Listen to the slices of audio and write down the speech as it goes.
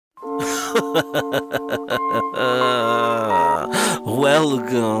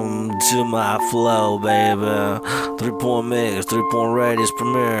Welcome to my flow, baby. 3-point mix, 3-point radius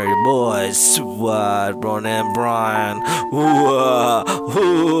premiere. Your boys, Swat, Ron and Brian. Ooh-ah,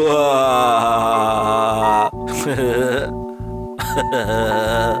 ooh-ah.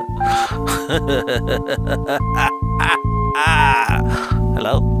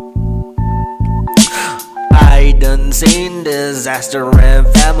 Hello? I done seen disaster in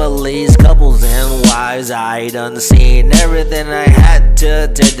families, couples and wives. I done seen everything I had to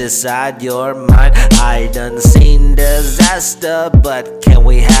decide your mind. I done seen disaster, but can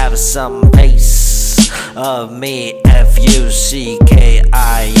we have some pace of me? F-U-C-K-I-N-G-U.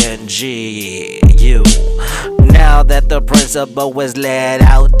 Now that the principal was let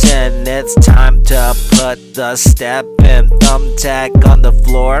out and it's time to put the step and thumbtack on the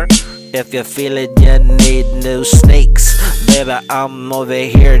floor. If you feel it, you need new sneaks. Baby, I'm over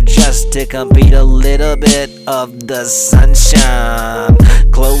here just to compete a little bit of the sunshine.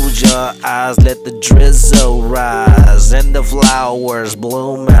 Close your eyes, let the drizzle rise, and the flowers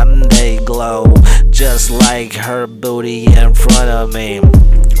bloom and they glow, just like her booty in front of me.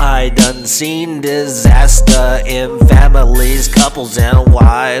 I done seen disaster in families, couples and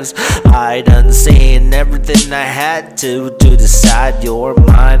wives. I done seen everything I had to decide your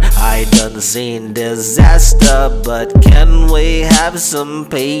mind. I done seen disaster, but can we have some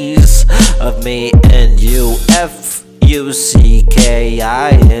peace of me and you? F-U-C-K-I-N-G.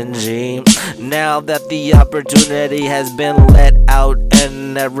 Now that the opportunity has been let out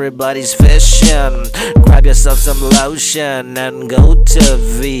and everybody's fishing, grab yourself some lotion and go to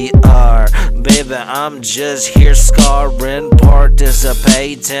VR. Baby, I'm just here scarring,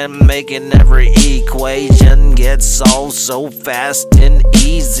 participating, making every equation get solved so fast and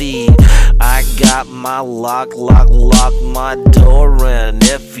easy. I got my lock my door, and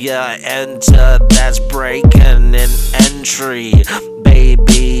if you enter, that's breaking an entry.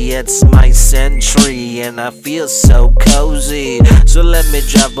 Baby, it's my century, and I feel so cozy. So let me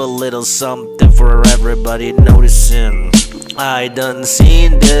drop a little something for everybody noticing. I done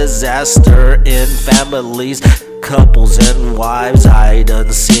seen disaster in families, couples and wives. I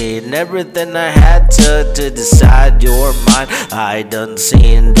done seen everything I had to decide your mind. I done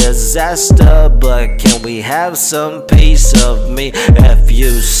seen disaster, but can we have some piece of me?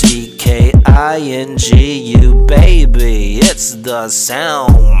 F-U-C-K-I-N-G-U, baby. It's the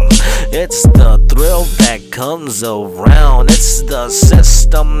sound, it's the thrill that comes around. It's the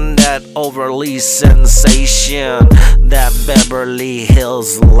system that overly sensation, that Beverly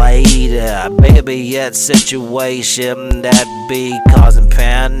Hills lady. Baby, it's situation that be causing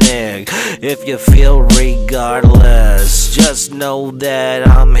panic. If you feel regardless, just know that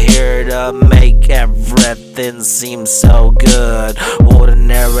I'm here to make everything seem so good.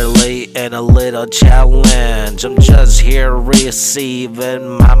 Ordinarily in a little challenge, I'm just here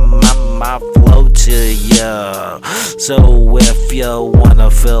receiving my flow to ya. So if you wanna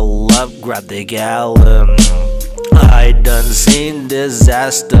fill up, grab the gallon. I done seen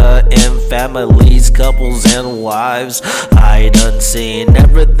disaster in families, couples and wives. I done seen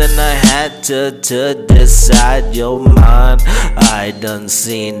everything I had to decide your mind. I done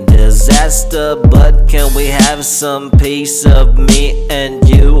seen disaster, but can we have some piece of me and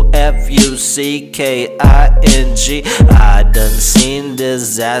you? F-U-C-K-I-G. I done seen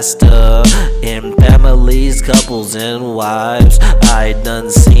disaster in families, couples and wives. I done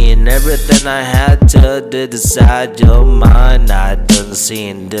seen everything I had to decide your mind. I done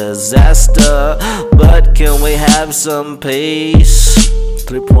seen disaster, but can we have some peace?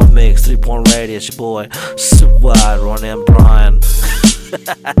 3-point mix, 3-point radius, your boy Swat, Ron and Brian.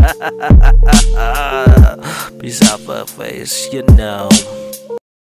 Peace out, fuckface, you know.